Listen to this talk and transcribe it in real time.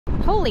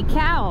Holy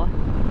cow.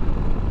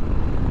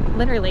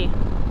 Literally.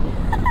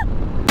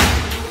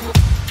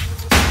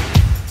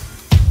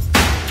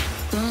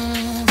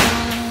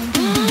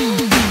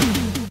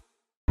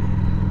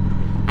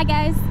 Hi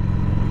guys.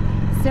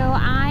 So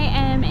I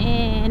am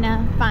in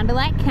Fond du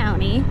Lac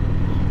County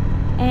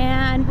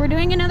and we're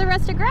doing another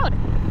rustic road.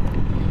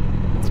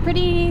 It's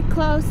pretty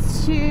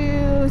close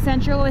to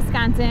central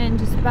Wisconsin,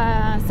 just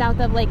south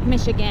of Lake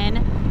Michigan,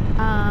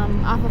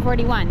 off of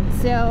 41.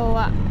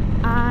 So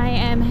I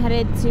am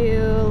headed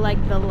to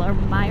like the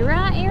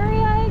Elmira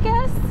area, I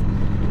guess,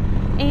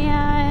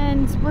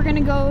 and we're gonna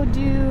go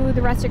do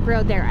the rustic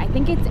road there. I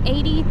think it's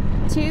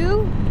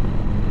 82.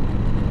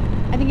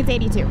 I think it's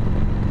 82.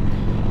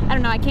 I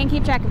don't know, I can't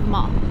keep track of them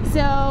all.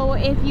 So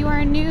if you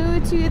are new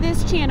to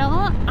this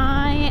channel,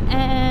 I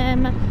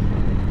am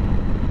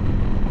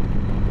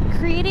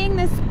creating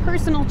this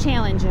personal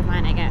challenge of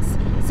mine, I guess.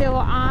 So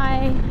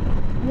I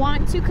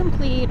want to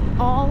complete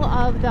all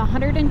of the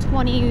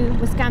 120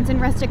 Wisconsin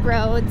rustic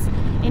roads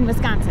in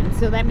Wisconsin.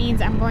 So that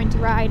means I'm going to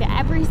ride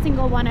every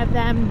single one of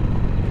them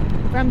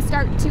from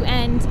start to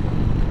end.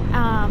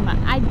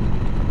 I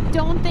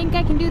don't think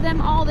I can do them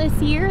all this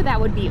year.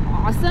 That would be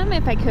awesome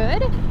if I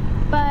could,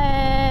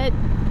 but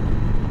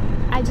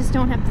I just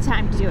don't have the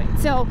time to do it.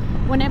 So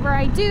whenever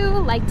I do,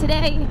 like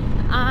today,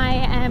 I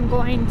am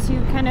going to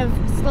kind of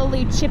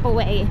slowly chip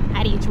away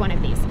at each one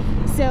of these.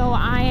 So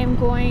I am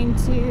going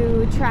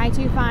to try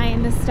to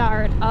find the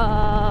start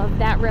of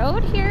that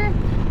road here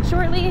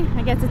shortly.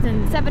 I guess it's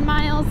in 7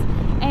 miles.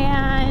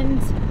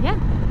 And yeah,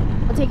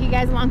 I'll take you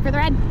guys along for the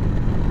ride.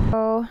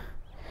 So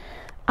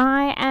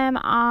I am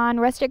on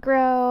Rustic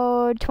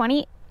Road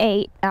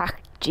 28. Ah,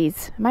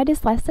 geez. Am I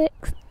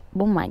dyslexic?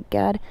 Oh my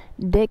god.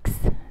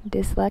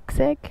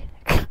 Dyslexic?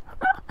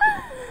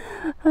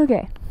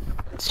 Okay,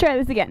 let's try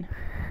this again.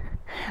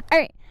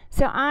 Alright,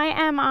 so I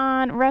am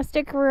on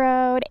Rustic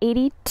Road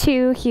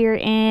 82 here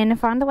in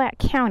Fond du Lac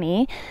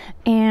County,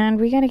 and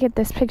we gotta get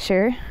this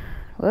picture.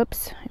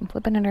 Whoops, I'm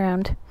flipping it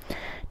around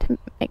to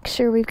make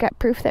sure we've got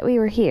proof that we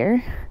were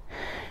here.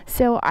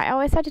 So I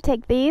always have to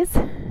take these.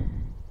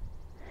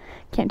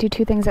 Can't do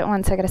two things at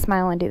once, so I gotta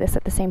smile and do this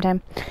at the same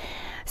time.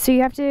 So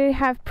you have to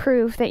have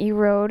proof that you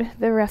rode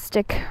the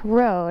rustic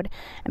road,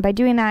 and by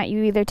doing that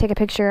you either take a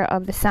picture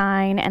of the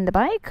sign and the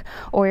bike,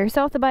 or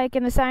yourself, the bike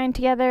and the sign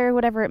together,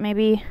 whatever it may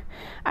be.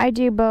 I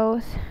do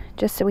both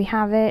just so we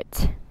have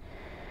it.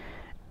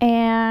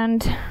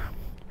 And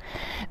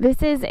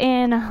this is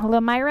in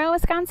Elmira,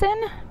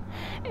 Wisconsin.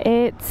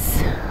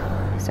 It's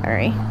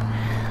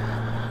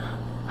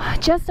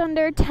just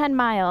under 10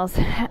 miles.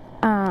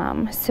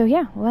 So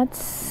yeah,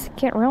 let's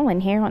get rolling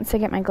here once I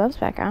get my gloves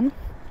back on.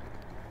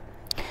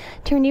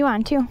 Turn you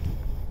on too.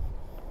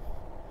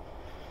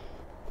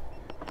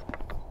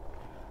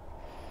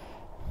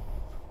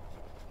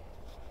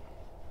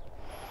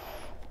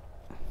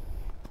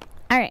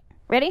 All right,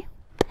 ready?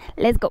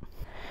 Let's go.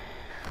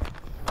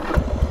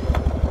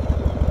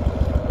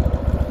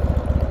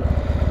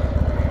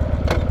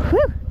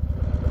 Whew.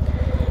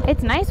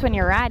 It's nice when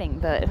you're riding,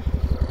 but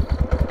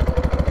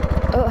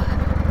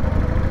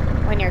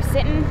when you're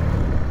sitting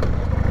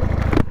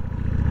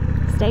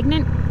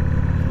stagnant,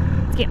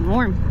 it's getting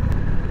warm.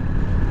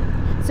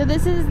 So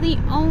this is the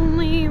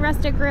only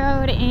rustic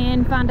road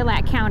in Fond du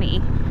Lac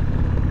County,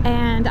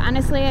 and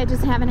honestly I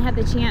just haven't had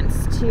the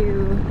chance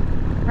to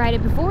ride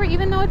it before,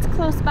 even though it's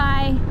close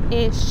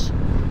by-ish.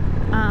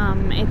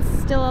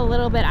 It's still a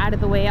little bit out of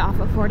the way off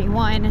of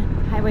 41,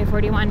 Highway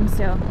 41,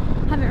 so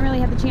haven't really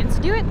had the chance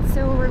to do it,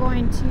 so we're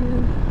going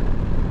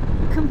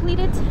to complete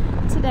it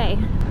today.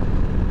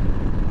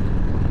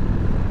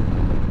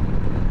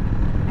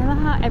 I love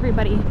how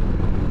everybody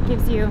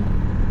gives you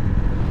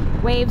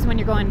waves when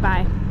you're going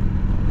by.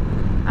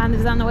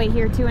 This is on the way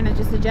here too, and it's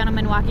just a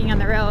gentleman walking on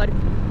the road,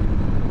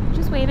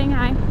 just waving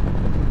hi.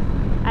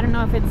 I don't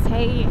know if it's,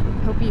 hey,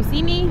 hope you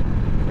see me,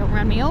 don't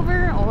run me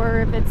over, or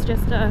if it's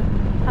just a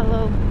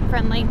hello,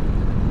 friendly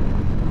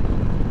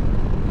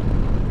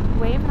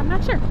wave. I'm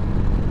not sure.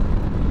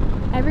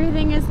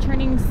 Everything is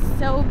turning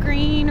so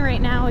green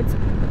right now. It's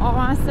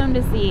awesome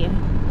to see.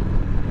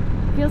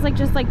 Feels like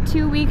just like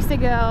 2 weeks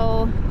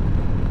ago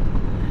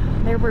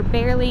there were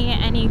barely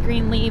any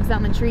green leaves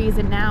on the trees,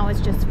 and now it's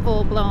just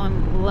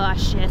full-blown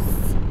luscious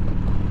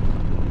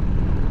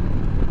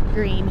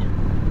green.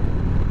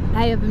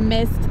 I have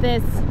missed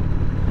this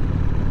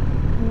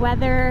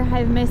weather.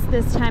 I've missed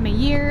this time of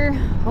year.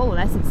 Oh,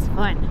 this is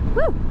fun.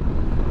 Woo!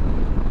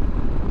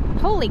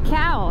 Holy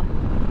cow.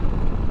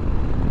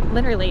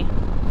 Literally.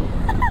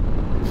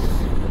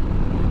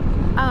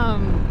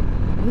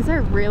 These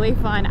are really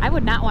fun. I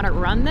would not want to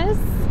run this,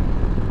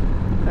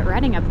 but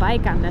riding a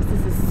bike on this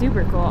is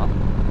super cool.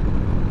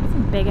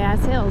 Some big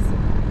ass hills.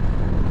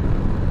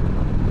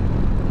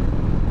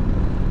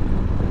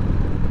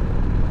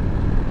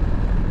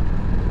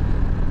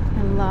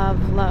 I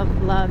love,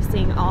 love, love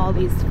seeing all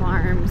these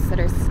farms that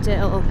are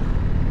still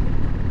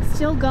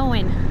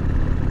going.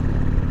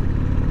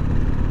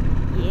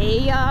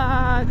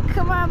 Yeah,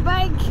 come on,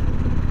 bike.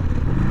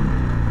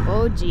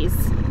 Oh geez,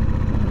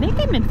 I think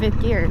I'm in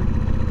 5th gear.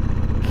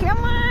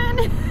 Come on.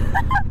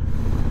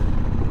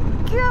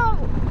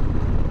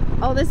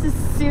 Oh, this is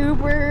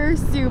super,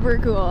 super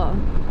cool.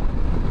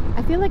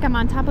 I feel like I'm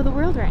on top of the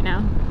world right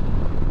now.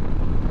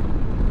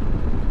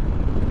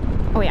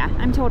 Oh yeah,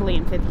 I'm totally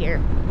in 5th gear.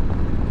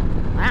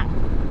 Wow,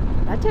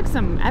 that took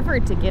some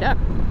effort to get up.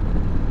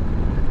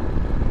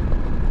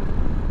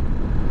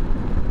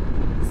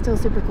 Still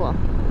super cool.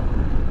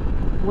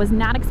 Was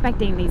not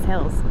expecting these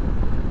hills.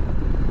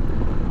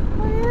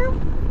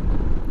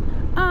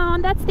 Oh,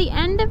 that's the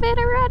end of it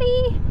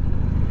already?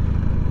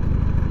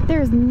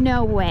 There's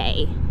no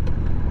way.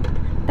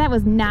 That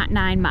was not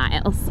 9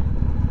 miles.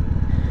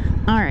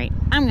 All right,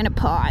 I'm gonna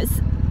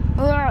pause.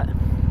 Ugh.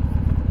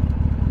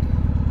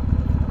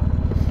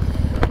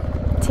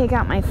 Take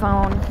out my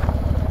phone.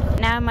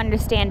 Now I'm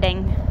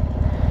understanding.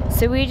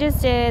 So we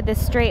just did the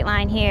straight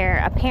line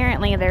here.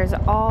 Apparently there's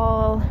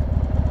all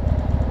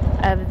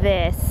of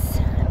this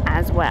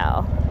as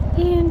well.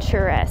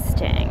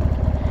 Interesting.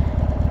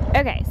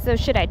 Okay, so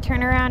should I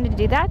turn around and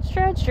do that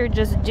stretch or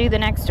just do the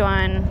next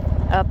one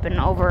up and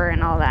over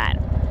and all that?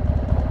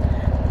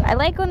 I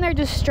like when they're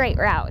just straight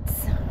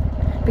routes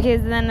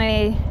because then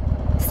they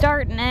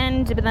start and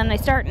end, but then they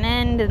start and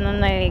end, and then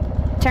they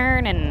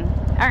turn and...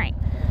 All right,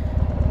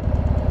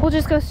 we'll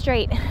just go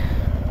straight.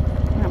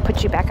 I'm gonna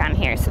put you back on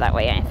here so that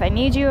way if I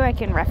need you, I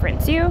can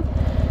reference you.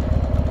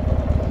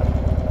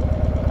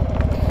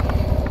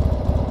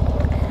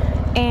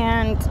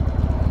 And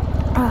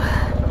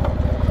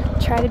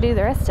try to do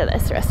the rest of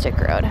this rustic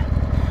road.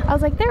 I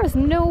was like, there was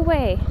no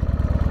way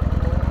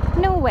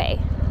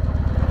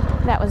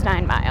that was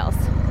 9 miles.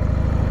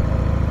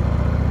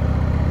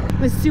 It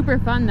was super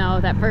fun though,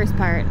 that first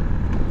part.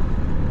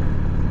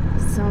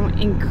 So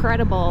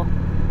incredible,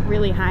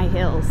 really high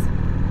hills.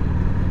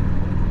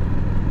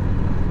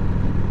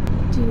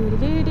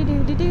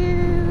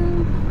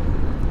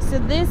 So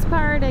this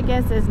part, I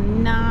guess, is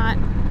not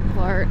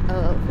part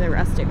of the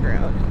rustic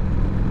road.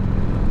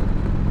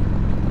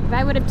 If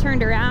I would have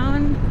turned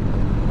around,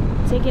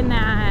 taken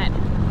that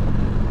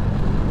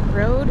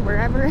road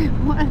wherever it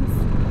was,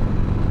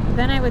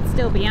 then I would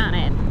still be on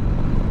it.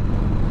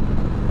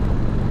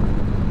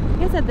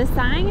 Like I said, the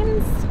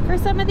signs for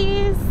some of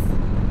these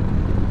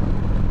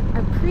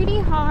are pretty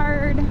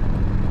hard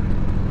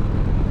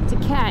to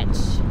catch,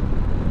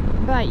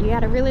 but you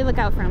gotta really look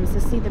out for them. So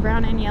see the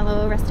brown and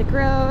yellow rustic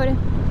road.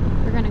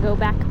 We're gonna go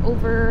back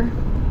over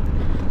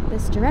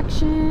this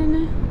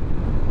direction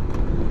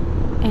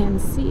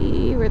and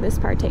see where this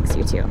part takes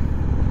you to.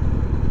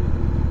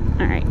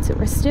 All right, so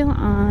we're still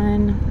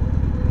on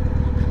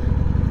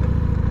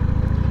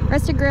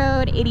Rustic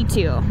Road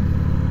 82.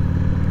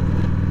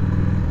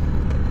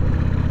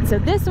 So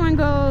this one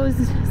goes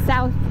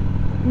south,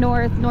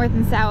 north, north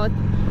and south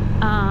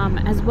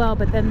as well,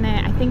 but then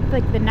I think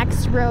like the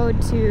next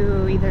road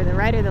to either the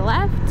right or the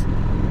left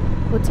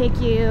will take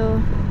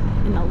you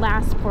in the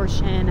last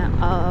portion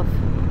of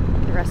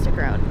the Rustic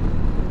Road.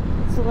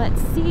 So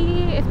let's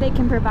see if they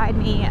can provide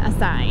me a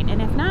sign,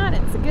 and if not,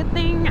 it's a good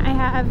thing I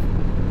have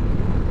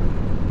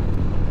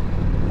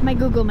my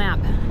Google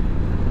map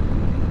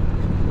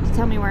to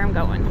tell me where I'm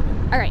going.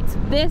 All right, so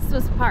this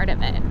was part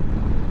of it.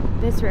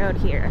 This road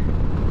here,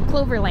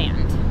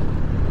 Cloverland.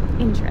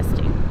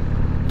 Interesting.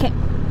 Okay.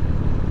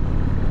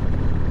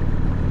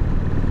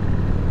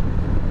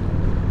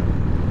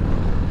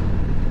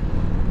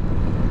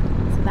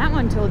 So that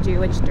one told you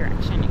which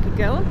direction it could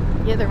go.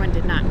 The other one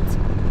did not.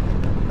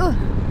 Ugh.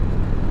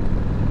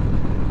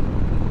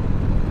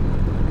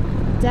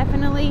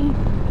 Definitely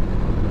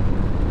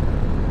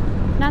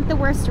not the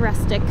worst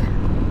rustic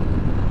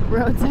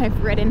roads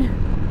I've ridden,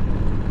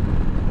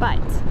 but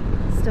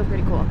still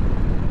pretty cool.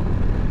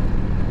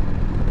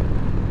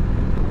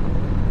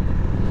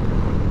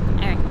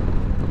 Alright,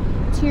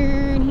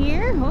 turn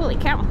here. Holy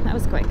cow, that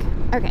was quick.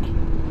 Okay.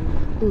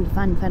 Ooh,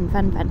 fun, fun,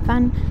 fun, fun,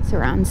 fun. So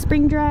we're on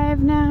Spring Drive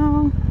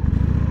now.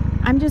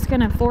 I'm just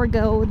gonna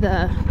forego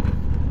the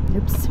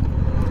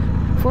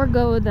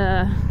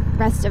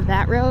rest of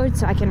that road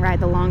so I can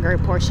ride the longer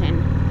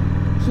portion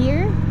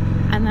here,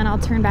 and then I'll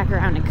turn back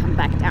around and come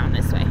back down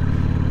this way.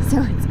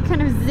 So it's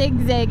kind of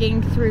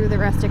zigzagging through the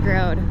rustic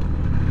road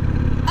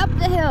up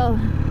the hill.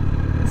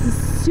 This is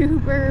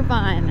super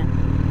fun.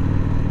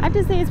 I have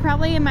to say it's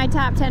probably in my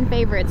top 10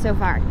 favorites so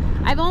far.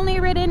 I've only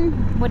ridden,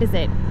 what is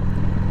it?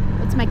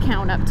 What's my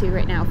count up to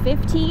right now?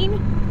 15?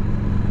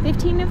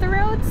 15 of the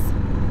roads?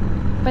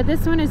 But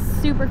this one is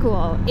super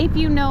cool if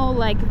you know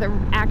like the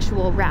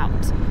actual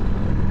route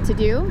to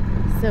do.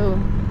 So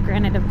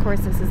granted, of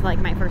course, this is like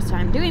my first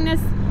time doing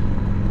this.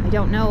 I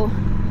don't know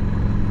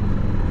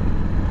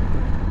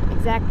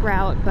exact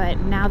route, but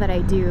now that I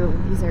do,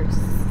 these are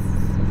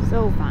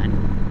so fun.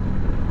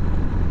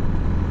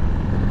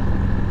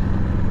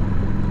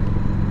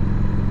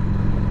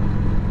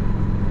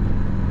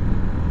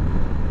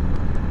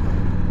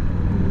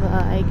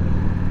 Like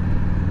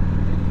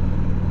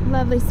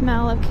lovely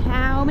smell of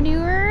cow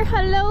manure.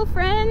 Hello,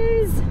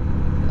 friends.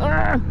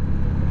 Ugh.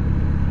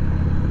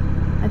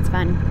 That's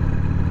fun.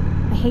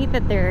 I hate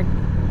that they're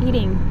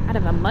eating out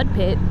of a mud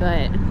pit,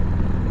 but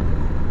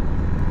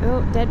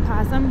oh, dead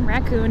possum,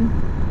 raccoon.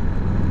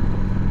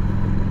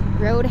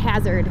 Road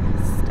hazard.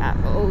 Stop.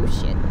 Oh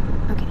shit.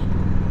 Okay,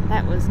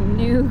 that was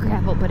new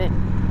gravel put in.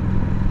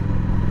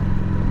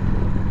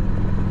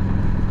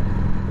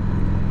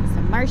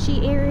 Some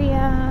marshy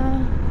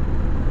area.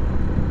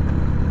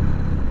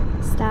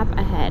 Stop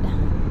ahead.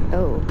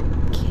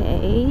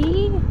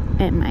 Okay.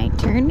 Am I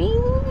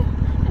turning?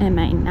 Am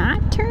I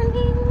not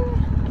turning?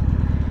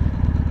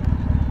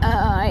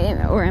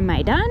 Or am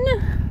I done?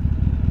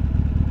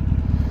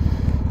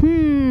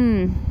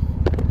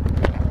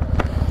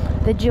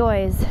 The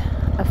joys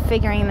of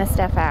figuring this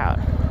stuff out.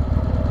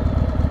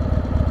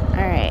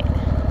 Alright.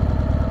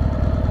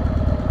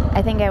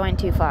 I think I went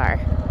too far.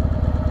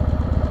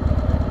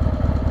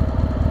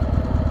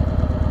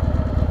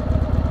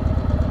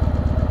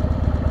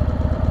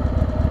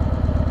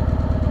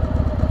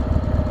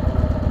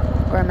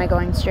 Or am I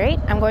going straight?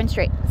 I'm going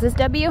straight. Is this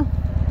W?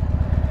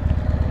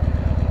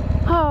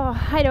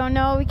 Oh, I don't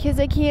know because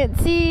I can't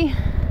see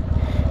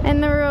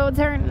and the roads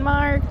aren't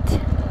marked.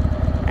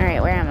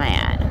 Alright, where am I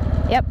at?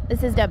 Yep,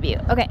 this is W.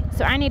 Okay,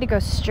 so I need to go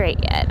straight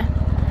yet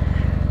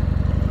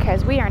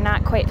because we are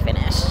not quite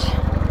finished.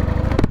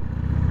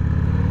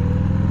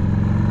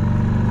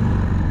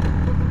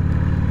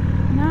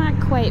 Not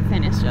quite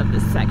finished of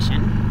this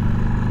section.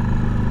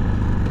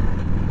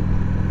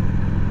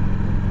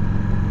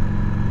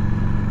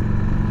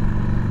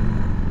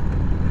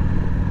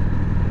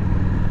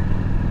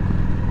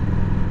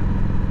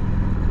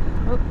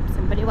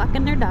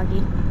 Walking their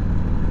doggy.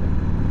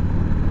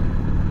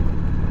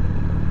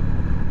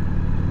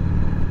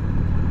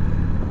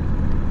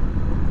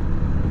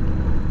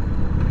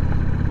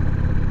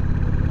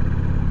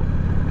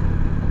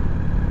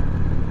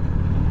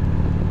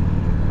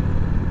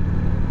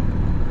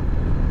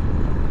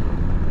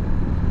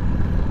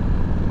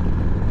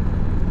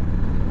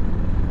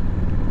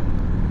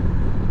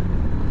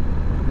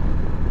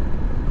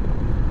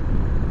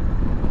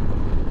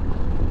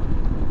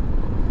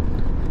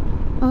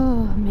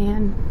 Oh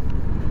man.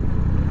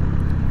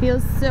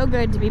 Feels so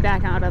good to be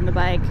back out on the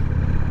bike.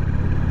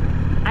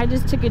 I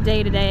just took a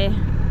day today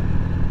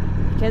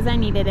because I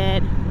needed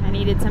it. I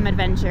needed some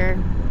adventure.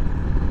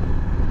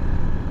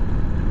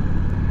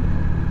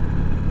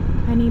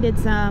 I needed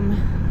some,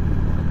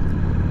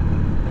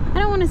 I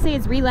don't want to say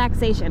it's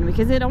relaxation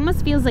because it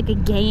almost feels like a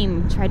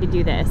game trying to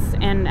do this.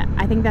 And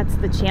I think that's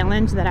the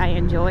challenge that I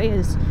enjoy,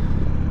 is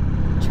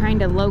trying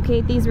to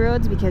locate these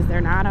roads because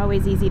they're not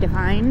always easy to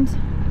find,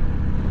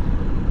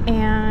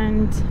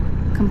 and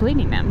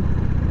completing them.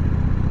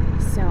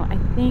 So I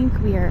think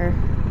we are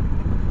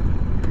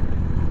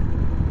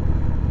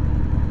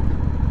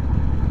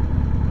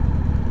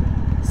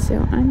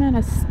I'm at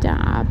a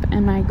stop.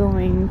 Am I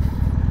going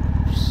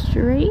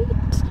straight?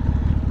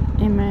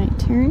 Am I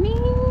turning?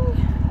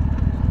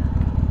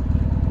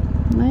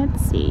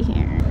 Let's see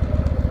here.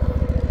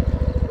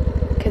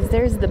 Because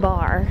there's the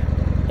bar.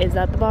 Is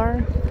that the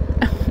bar?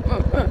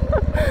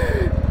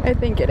 I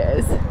think it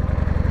is.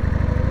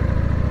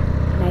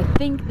 And I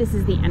think this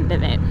is the end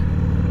of it.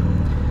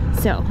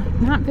 So,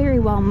 not very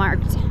well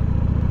marked,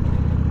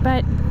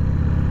 but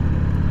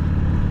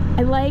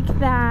I like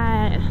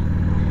that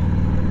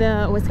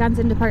the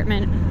Wisconsin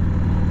Department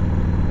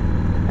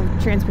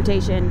of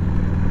Transportation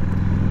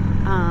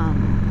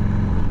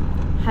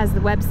has the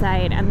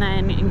website and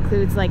then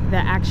includes like the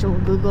actual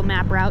Google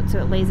map route, so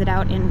it lays it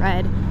out in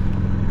red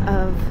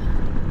of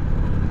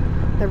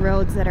the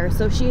roads that are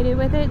associated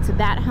with it. So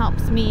that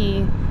helps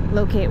me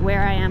locate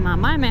where I am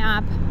on my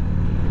map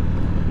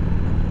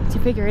to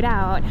figure it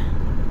out.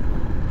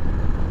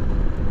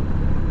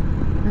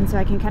 And so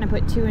I can kind of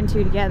put 2 and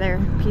 2 together,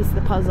 piece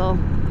the puzzle,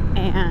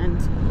 and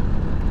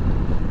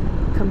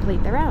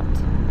complete the route.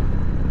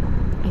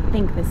 I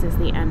think this is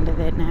the end of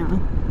it now.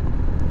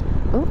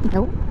 Oh,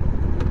 nope.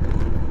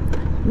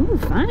 Ooh,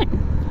 fun.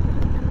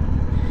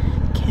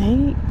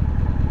 Okay.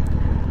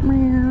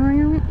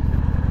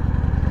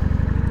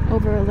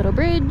 Over a little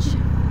bridge.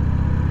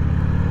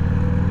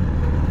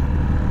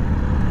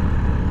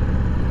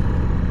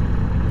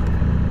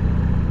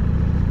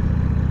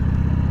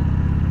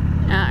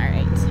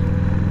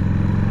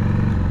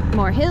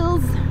 More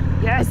hills.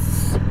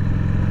 Yes.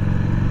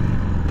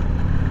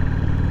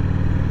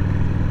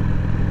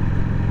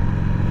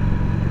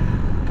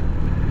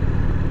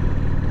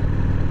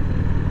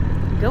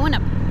 Going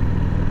up.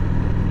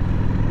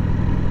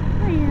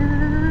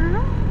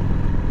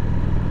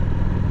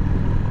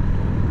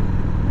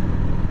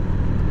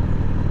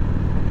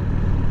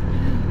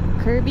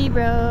 Curvy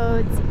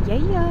roads.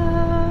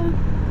 Yeah.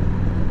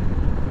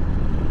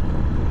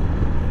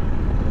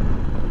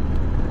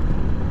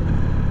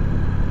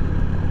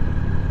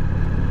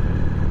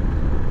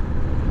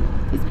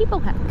 People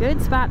have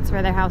good spots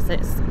for their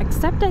houses,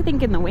 except I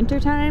think in the winter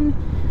time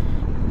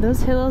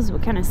those hills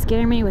would kind of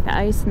scare me with the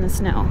ice and the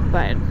snow,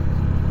 but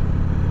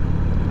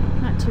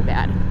not too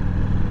bad.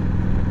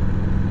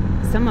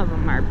 Some of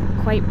them are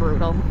quite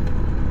brutal.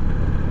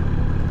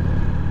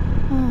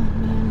 Oh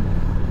man.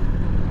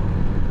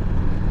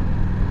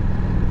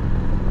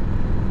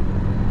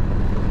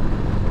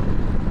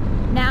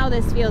 Now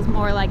this feels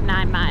more like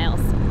 9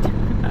 miles.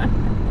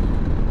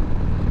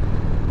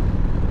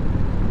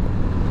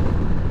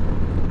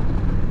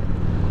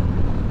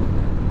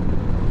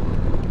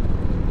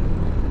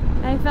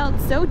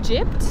 so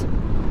gypped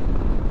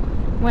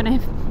when I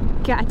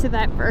got to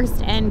that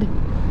first end.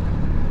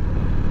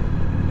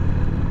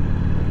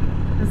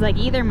 I was like,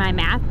 either my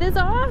math is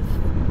off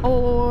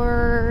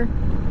or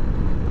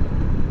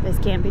this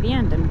can't be the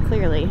end, and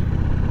clearly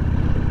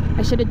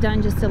I should have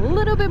done just a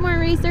little bit more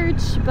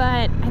research,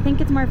 but I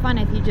think it's more fun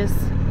if you just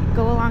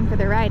go along for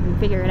the ride and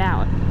figure it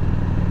out.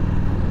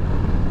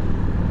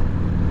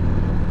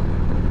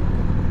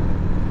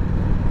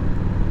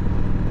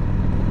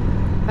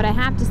 But I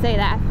have to say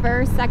that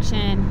first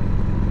section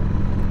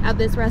of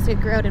this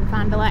Rustic Road in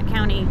Fond du Lac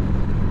County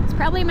is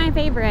probably my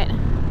favorite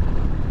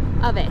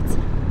of it.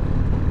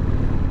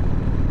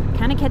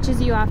 Kind of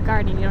catches you off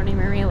guard and you don't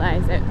even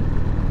realize it.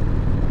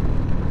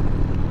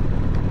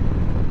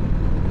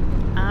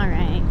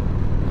 Alright,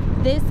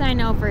 this I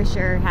know for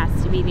sure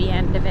has to be the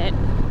end of it.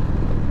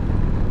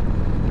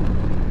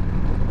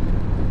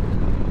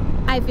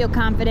 I feel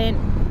confident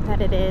that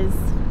it is.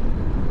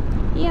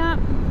 Yeah,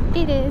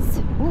 it is.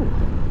 Ooh,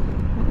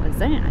 what was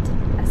that?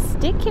 A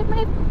stick hit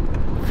my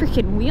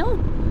freaking wheel?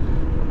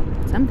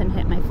 Something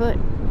hit my foot.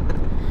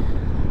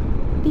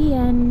 The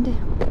end.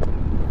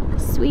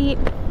 Sweet.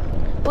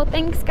 Well,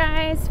 thanks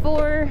guys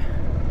for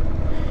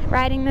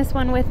riding this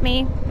one with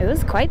me. It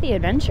was quite the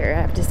adventure,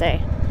 I have to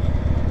say.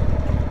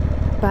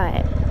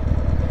 But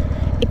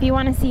if you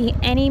want to see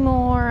any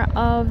more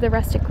of the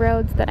rustic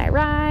roads that I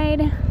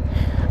ride,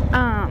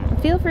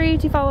 feel free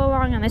to follow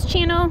along on this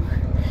channel.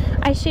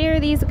 I share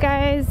these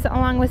guys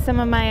along with some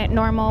of my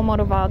normal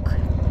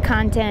motovlog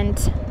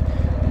content.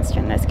 Let's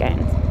turn this guy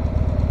in.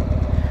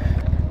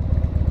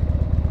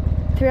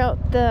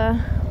 Throughout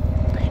the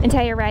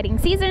entire riding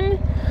season.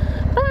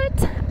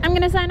 But I'm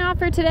gonna sign off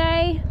for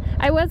today.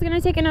 I was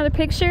gonna take another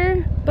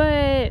picture,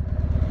 but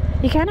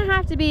you kind of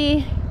have to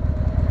be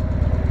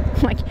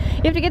like,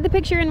 you have to get the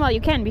picture in while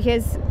you can,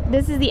 because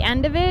this is the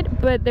end of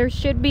it, but there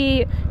should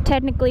be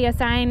technically a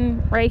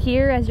sign right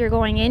here as you're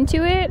going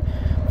into it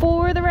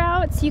for the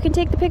routes. You can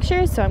take the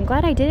pictures, so I'm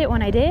glad I did it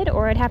when I did,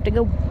 or I'd have to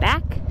go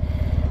back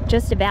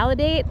just to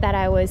validate that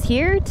I was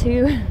here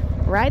to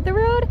ride the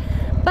road.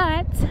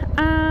 But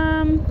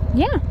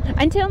yeah,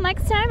 until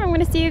next time, I'm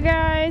going to see you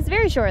guys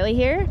very shortly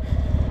here,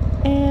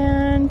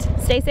 and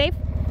stay safe.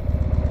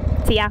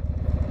 See ya.